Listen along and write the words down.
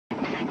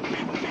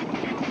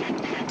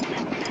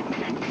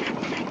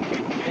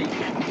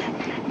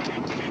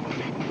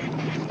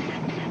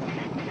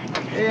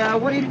Hey,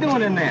 what are you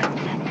doing in there?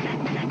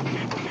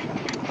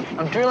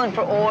 I'm drilling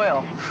for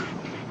oil.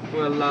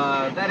 Well,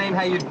 that ain't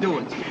how you do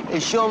it. Hey,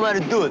 show him how to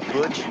do it,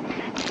 Butch.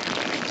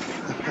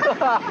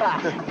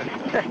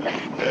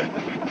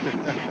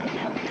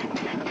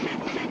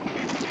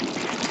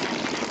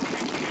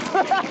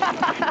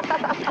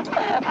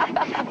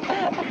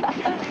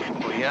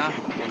 Oh, yeah?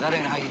 Well, that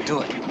ain't how you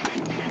do it.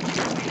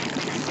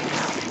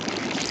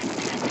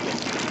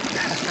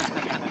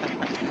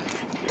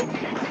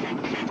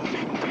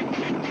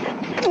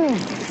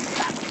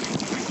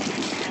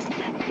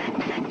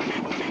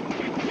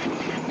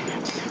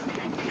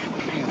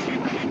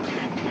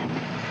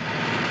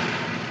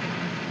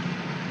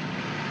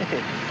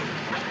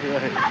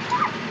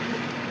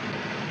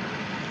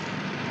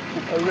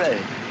 All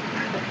right.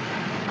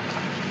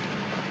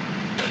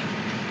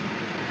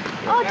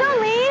 Oh,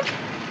 don't leave.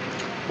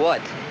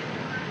 What?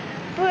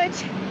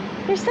 Butch,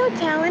 you're so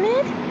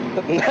talented.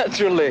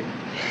 Naturally.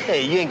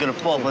 Hey, you ain't gonna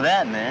fall for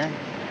that, man.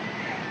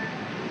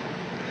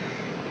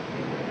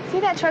 See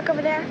that truck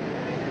over there?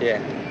 Yeah,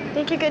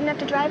 Think you're good enough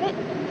to drive it?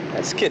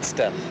 that's kid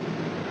stuff.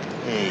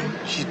 Hey,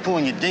 she's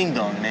pulling your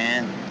ding-dong,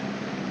 man.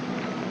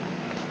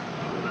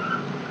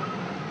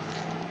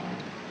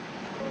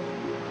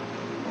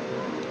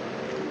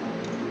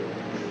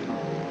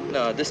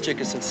 No, this chick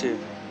is sincere.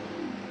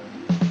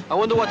 I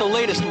wonder what the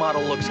latest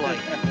model looks like.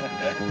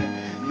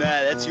 Nah,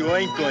 that's your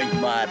oink-oink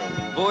model.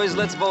 Boys,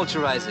 let's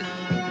vulturize it.